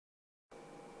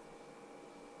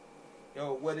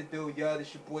Yo, what it do, y'all?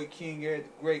 This your boy King Eric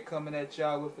the Great coming at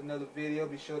y'all with another video.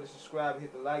 Be sure to subscribe and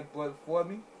hit the like button for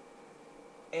me.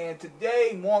 And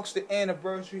today marks the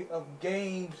anniversary of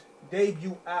Game's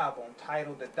debut album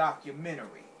titled The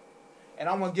Documentary. And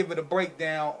I'm going to give it a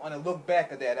breakdown on a look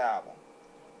back of that album.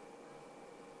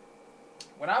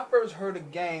 When I first heard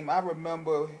of Game, I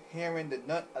remember hearing the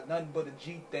Nothing But a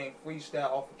G Thing freestyle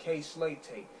off of Kay Slay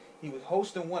tape. He was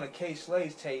hosting one of Kay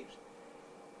Slay's tapes.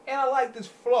 And I liked his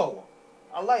flow.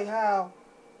 I like how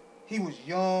he was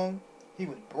young, he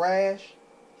was brash,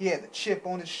 he had the chip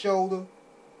on his shoulder,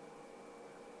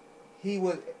 he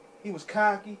was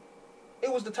cocky.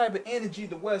 It was the type of energy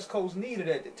the West Coast needed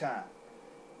at the time.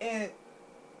 And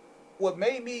what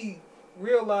made me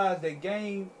realize that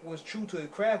Game was true to his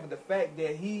craft was the fact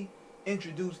that he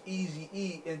introduced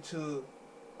Eazy-E into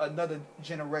another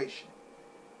generation.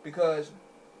 Because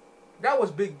that was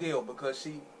a big deal, because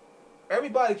see,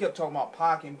 everybody kept talking about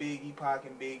Pac and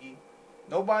Biggie.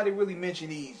 Nobody really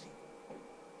mentioned Eazy.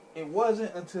 It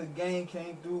wasn't until Game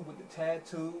came through with the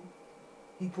tattoo,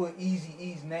 he put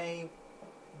Eazy-E's name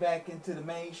back into the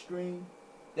mainstream,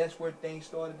 that's where things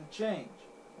started to change.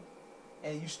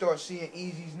 And you start seeing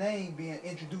Eazy's name being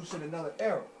introduced in another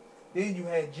era. Then you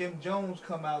had Jim Jones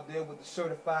come out there with the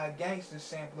Certified Gangster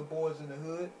sampling Boys in the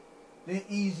Hood. Then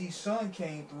Eazy's son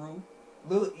came through,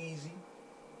 Lil Eazy.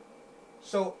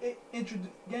 So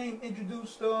Game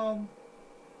introduced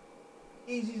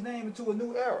Eazy's name into a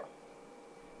new era.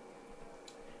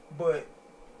 But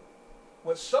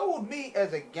what sold me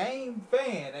as a Game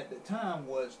fan at the time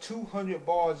was 200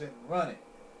 Bars and Running,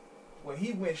 where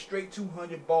he went straight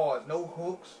 200 bars, no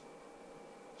hooks,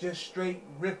 just straight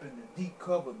ripping the deep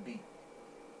cover beat.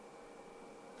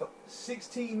 For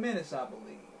 16 minutes, I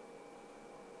believe.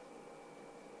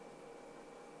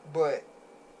 But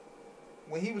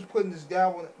when he was putting this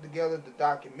album together, the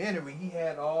documentary, he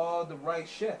had all the right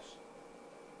chefs.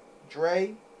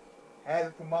 Dre,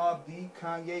 Havoc from Mobb Deep,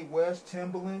 Kanye West,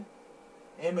 Timbaland,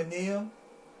 Eminem.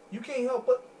 You can't help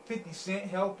but 50 Cent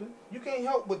helping. You can't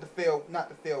help but not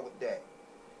to fail with that.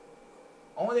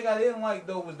 Only thing I didn't like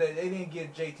though was that they didn't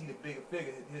give JT the bigger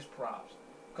figure his props,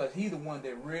 because he's the one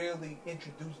that really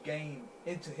introduced Game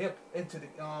into the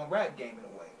rap game in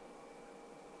a way.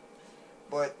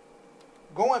 But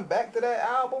going back to that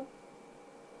album,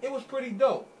 it was pretty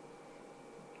dope.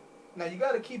 Now you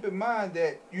got to keep in mind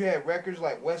that you had records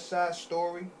like West Side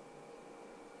Story,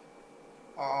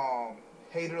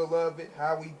 Hate It or Love It,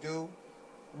 How We Do,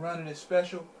 Running It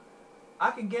Special.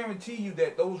 I can guarantee you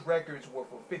that those records were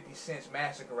for 50 Cent's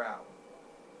Massacre album.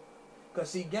 Because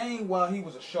see, Game, while he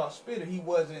was a sharp spitter, he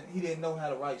didn't know how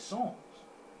to write songs.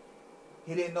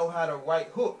 He didn't know how to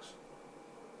write hooks.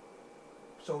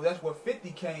 So that's where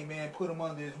 50 came in and put him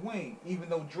under his wing. Even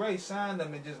though Dre signed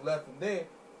him and just left him there,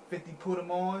 50 put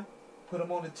him on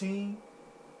the team,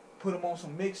 put him on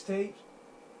some mixtapes,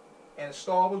 and a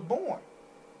star was born.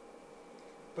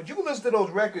 But you can listen to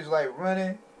those records like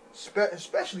Running,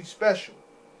 especially Special.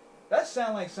 That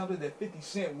sound like something that 50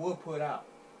 Cent would put out.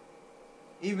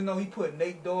 Even though he put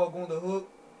Nate Dogg on the hook,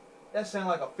 that sound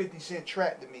like a 50 Cent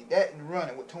track to me. That and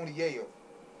Running with Tony Yayo.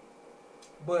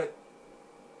 But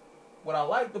what I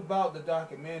liked about the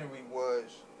documentary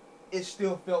was it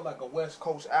still felt like a West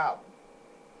Coast album.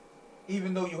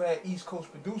 Even though you had East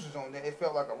Coast producers on there, it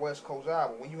felt like a West Coast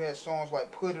album. When you had songs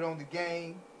like Put It on the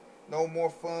Game, No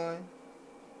More Fun,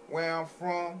 Where I'm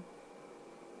From,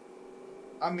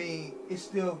 I mean, it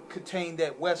still contained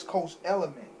that West Coast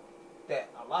element that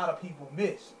a lot of people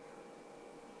miss.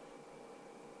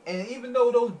 And even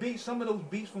though those beats, some of those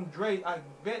beats from Dre, I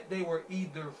bet they were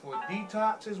either for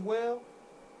Detox as well.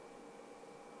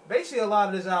 Basically, a lot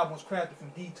of this album was crafted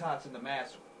from Detox and The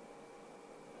Master.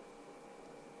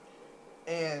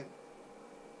 And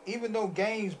even though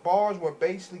Game's bars were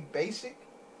basically basic,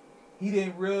 he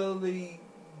didn't really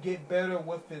get better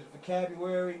with his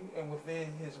vocabulary and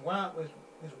within his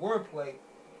wordplay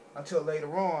until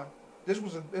later on. This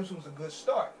was a good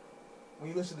start.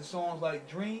 When you listen to songs like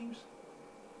Dreams,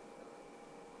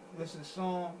 you listen to the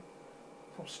song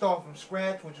from Start From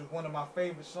Scratch, which was one of my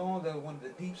favorite songs. That was one of the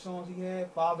deep songs he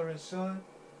had, Father and Son.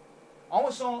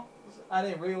 Only song I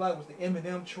didn't really like was the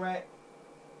Eminem track.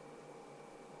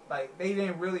 Like, they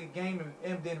didn't really, Game and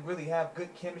M didn't really have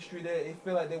good chemistry there. It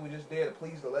felt like they were just there to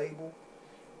please the label.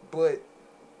 But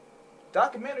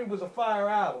Documentary was a fire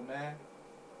album, man.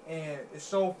 And it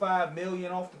sold 5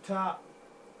 million off the top.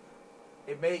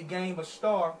 It made Game a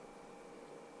star.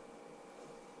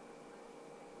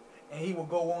 And he would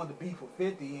go on to be for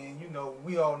 50, and you know,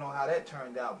 we all know how that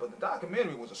turned out. But the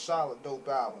Documentary was a solid, dope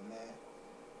album, man.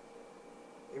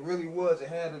 It really was. It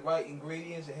had the right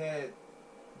ingredients. It had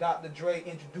Dr. Dre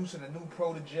introducing a new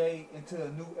protege into a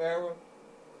new era.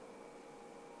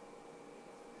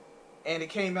 And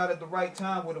it came out at the right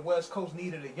time where the West Coast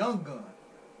needed a young gun.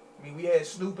 I mean, we had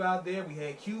Snoop out there, we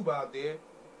had Cube out there.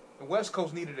 The West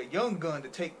Coast needed a young gun to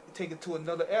take it to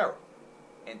another era.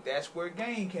 And that's where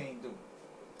Game came through.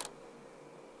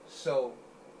 So,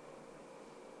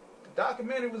 the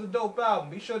documentary was a dope album.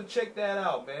 Be sure to check that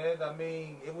out, man. I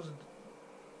mean,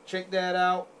 check that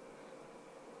out.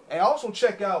 And also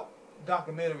check out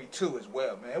Documentary 2 as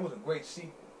well, man. It was a great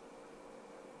sequel.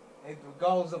 And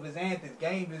regardless of his antics,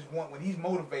 Game is one, when he's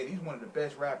motivated, he's one of the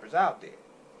best rappers out there.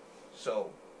 So,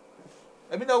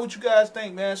 let me know what you guys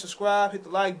think, man. Subscribe, hit the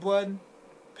like button.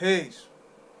 Peace.